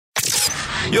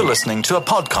You're listening to a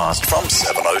podcast from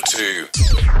 702.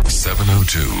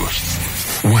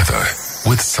 702. Weather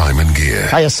with Simon Gear.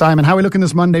 Hiya, Simon. How are we looking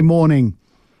this Monday morning?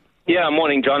 Yeah,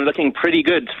 morning, John. Looking pretty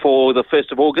good for the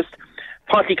 1st of August.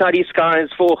 Partly cloudy skies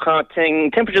for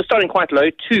Gauteng. Temperature starting quite low,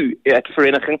 2 at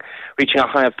Vereeniging, reaching a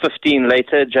high of 15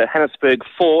 later. Johannesburg,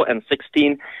 4 and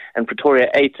 16, and Pretoria,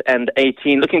 8 and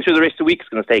 18. Looking through the rest of the week, it's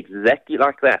going to stay exactly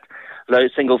like that. Low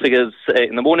single figures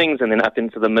in the mornings and then up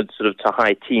into the mid to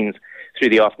high teens through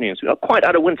the afternoons. We're not quite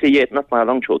out of winter yet, not by a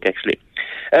long chalk, actually.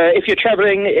 If you're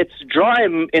travelling, it's dry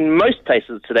in most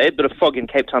places today. A bit of fog in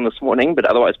Cape Town this morning, but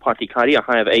otherwise partly cloudy, a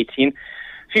high of 18.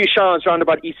 Few showers around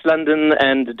about East London,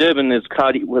 and Durban is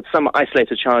cloudy with some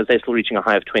isolated showers. They're still reaching a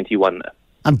high of 21 there.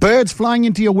 And birds flying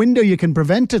into your window, you can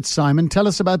prevent it, Simon. Tell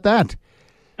us about that.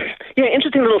 Yeah,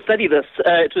 interesting little study this.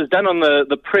 It was done on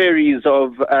the prairies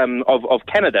of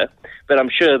Canada, but I'm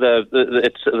sure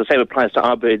the same applies to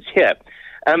our birds here.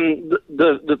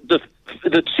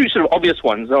 The two sort of obvious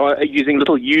ones are using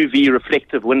little UV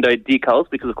reflective window decals,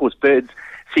 because of course birds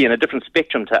see in a different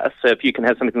spectrum to us. So if you can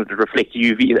have something that reflects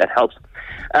UV, that helps.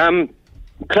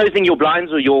 Closing your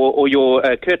blinds or your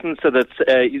curtains so that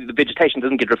the vegetation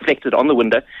doesn't get reflected on the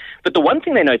window. But the one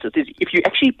thing they noticed is if you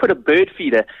actually put a bird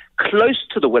feeder close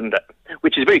to the window,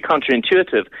 which is very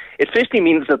counterintuitive, it firstly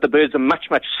means that the birds are much,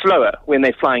 much slower when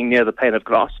they're flying near the pane of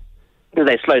glass, because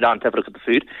they slow down to have a look at the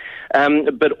food.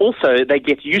 But also they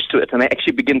get used to it and they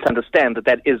actually begin to understand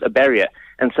that is a barrier,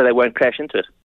 and so they won't crash into it.